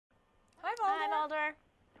Hi, Valder.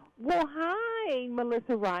 Well, hi,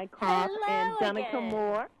 Melissa Rycroft Hello and Danica again.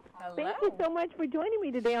 Moore. Hello. Thank you so much for joining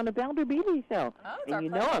me today on the Valder Beebe Show. Oh, it's and our you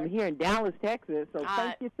know pleasure. I'm here in Dallas, Texas, so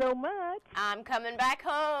thank you so much. I'm coming back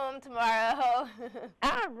home tomorrow.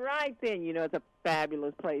 All right, then. You know, it's a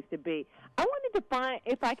fabulous place to be. I wanted to find,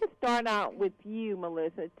 if I could start out with you,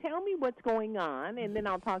 Melissa, tell me what's going on, and then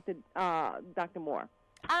I'll talk to Dr. Moore.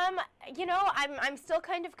 You know, I'm still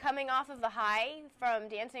kind of coming off of the high from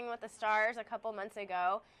Dancing with the Stars a couple months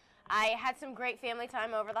ago. I had some great family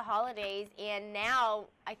time over the holidays, and now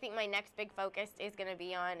I think my next big focus is going to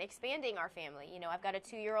be on expanding our family. You know, I've got a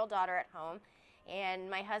 2-year-old daughter at home, and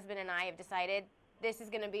my husband and I have decided this is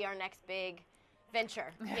going to be our next big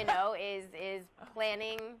venture, you know, is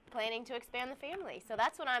planning to expand the family. So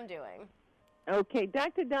that's what I'm doing. Okay,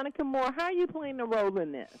 Dr. Danica Moore, how are you playing a role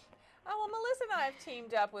in this? Oh, well, Melissa and I have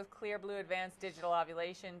teamed up with Clear Blue Advanced Digital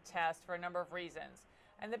Ovulation Test for a number of reasons.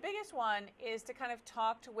 And the biggest one is to kind of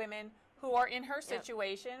talk to women who are in her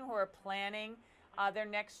situation, who are planning their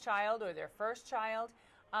next child or their first child,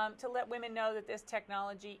 to let women know that this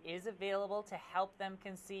technology is available to help them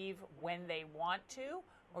conceive when they want to,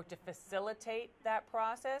 or to facilitate that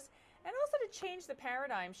process, and also to change the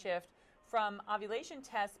paradigm shift from ovulation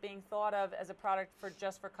tests being thought of as a product for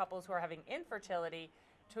just for couples who are having infertility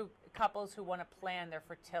to couples who want to plan their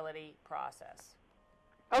fertility process.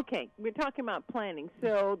 Okay, we're talking about planning.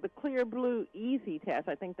 So the Clear Blue Easy Test,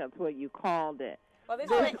 I think that's what you called it. Well, this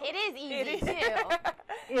It is easy, too.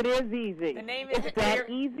 It is easy. The name is that Clear,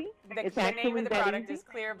 easy? The name of the product is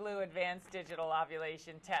Clear Blue Advanced Digital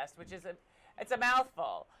Ovulation Test, which is it's a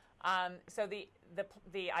mouthful. So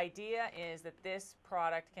the idea is that this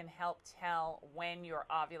product can help tell when you're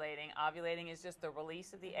ovulating. Ovulating is just the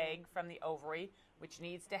release of the egg from the ovary, which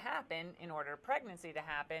needs to happen in order for pregnancy to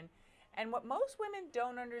happen. And what most women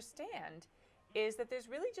don't understand is that there's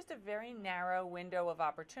really just a very narrow window of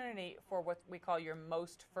opportunity for what we call your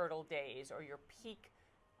most fertile days, or your peak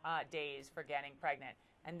days for getting pregnant.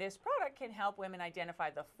 And this product can help women identify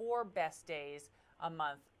the 4 best days a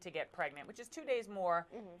month to get pregnant, which is 2 days more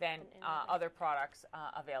than other products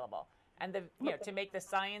available. And to make the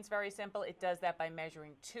science very simple, it does that by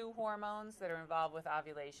measuring 2 hormones that are involved with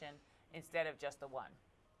ovulation instead of just the 1.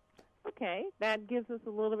 Okay, that gives us a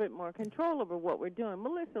little bit more control over what we're doing.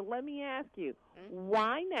 Melissa, let me ask you,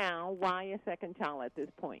 why now? Why a second child at this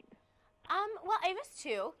point? Well, I was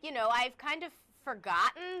 2. You know, I've kind of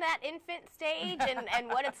forgotten that infant stage and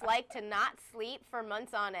what it's like to not sleep for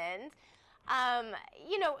months on end.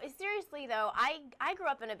 You know, seriously though, I grew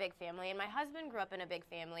up in a big family, and my husband grew up in a big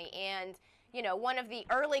family, and you know, one of the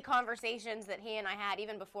early conversations that he and I had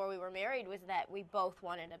even before we were married was that we both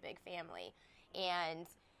wanted a big family. And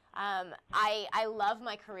I love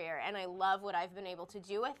my career, and I love what I've been able to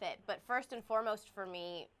do with it, but first and foremost for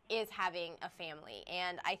me is having a family.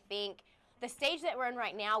 And I think the stage that we're in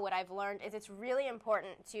right now, what I've learned is it's really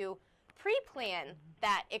important to pre-plan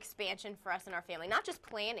that expansion for us and our family, not just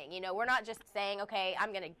planning. You know, we're not just saying, okay,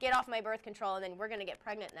 I'm going to get off my birth control and then we're going to get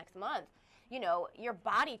pregnant next month. You know, your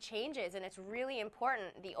body changes, and it's really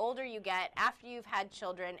important the older you get, after you've had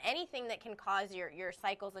children, anything that can cause your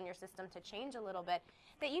cycles and your system to change a little bit,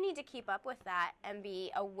 that you need to keep up with that and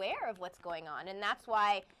be aware of what's going on. And that's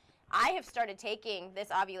why I have started taking this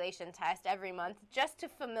ovulation test every month, just to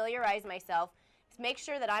familiarize myself, to make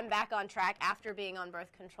sure that I'm back on track after being on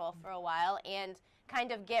birth control for a while, and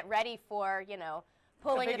kind of get ready for, you know,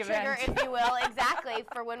 pulling the trigger, if you will, exactly,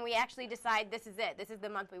 for when we actually decide this is it. This is the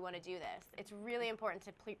month we want to do this. It's really important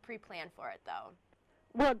to pre-plan for it, though.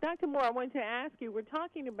 Well, Dr. Moore, I wanted to ask you, we're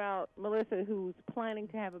talking about Melissa who's planning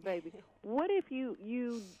to have a baby. What if you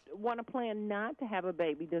want to plan not to have a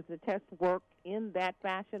baby? Does the test work in that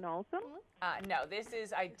fashion also? No, this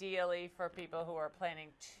is ideally for people who are planning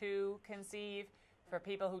to conceive. For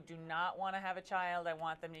people who do not want to have a child, I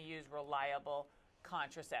want them to use reliable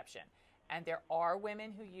contraception. And there are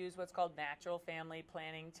women who use what's called natural family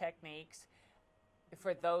planning techniques.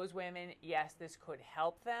 For those women, yes, this could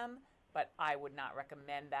help them, but I would not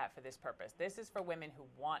recommend that for this purpose. This is for women who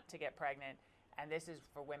want to get pregnant, and this is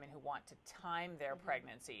for women who want to time their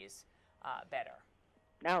pregnancies better.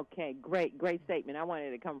 Okay, great statement. I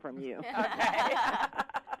wanted it to come from you. Okay.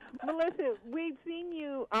 Melissa, we've seen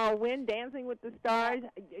you win Dancing with the Stars.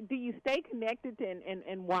 Do you stay connected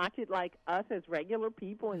and watch it like us as regular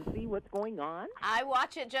people and see what's going on? I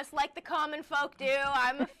watch it just like the common folk do.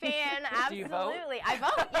 I'm a fan, absolutely. Do you vote? I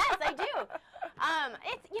vote, yes, I do.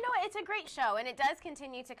 It's a great show, and it does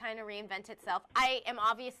continue to kind of reinvent itself. I am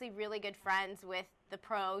obviously really good friends with the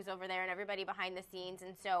pros over there and everybody behind the scenes,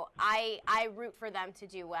 and so I root for them to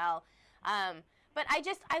do well. But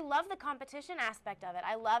I love the competition aspect of it.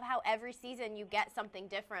 I love how every season you get something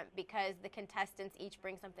different because the contestants each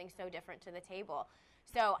bring something so different to the table.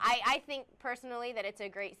 So I think personally that it's a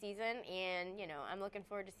great season, and I'm looking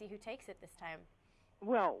forward to see who takes it this time.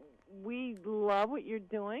 Well, we love what you're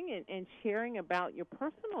doing and sharing about your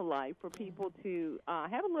personal life for people to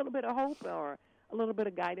have a little bit of hope or a little bit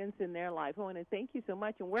of guidance in their life. I want to thank you so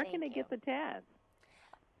much. And where can they get the test?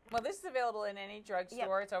 Well, this is available in any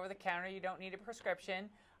drugstore. Yep. It's over the counter. You don't need a prescription.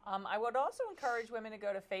 I would also encourage women to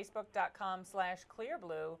go to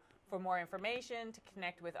facebook.com/clearblue for more information, to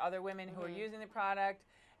connect with other women who are using the product,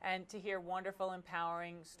 and to hear wonderful,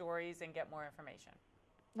 empowering stories and get more information.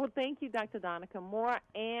 Well, thank you, Dr. Donica Moore,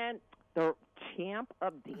 and the champ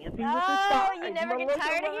of Dancing with the Stars. Oh, you never get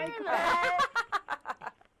tired of hearing that.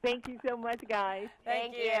 Thank you so much, guys.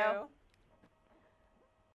 Thank you.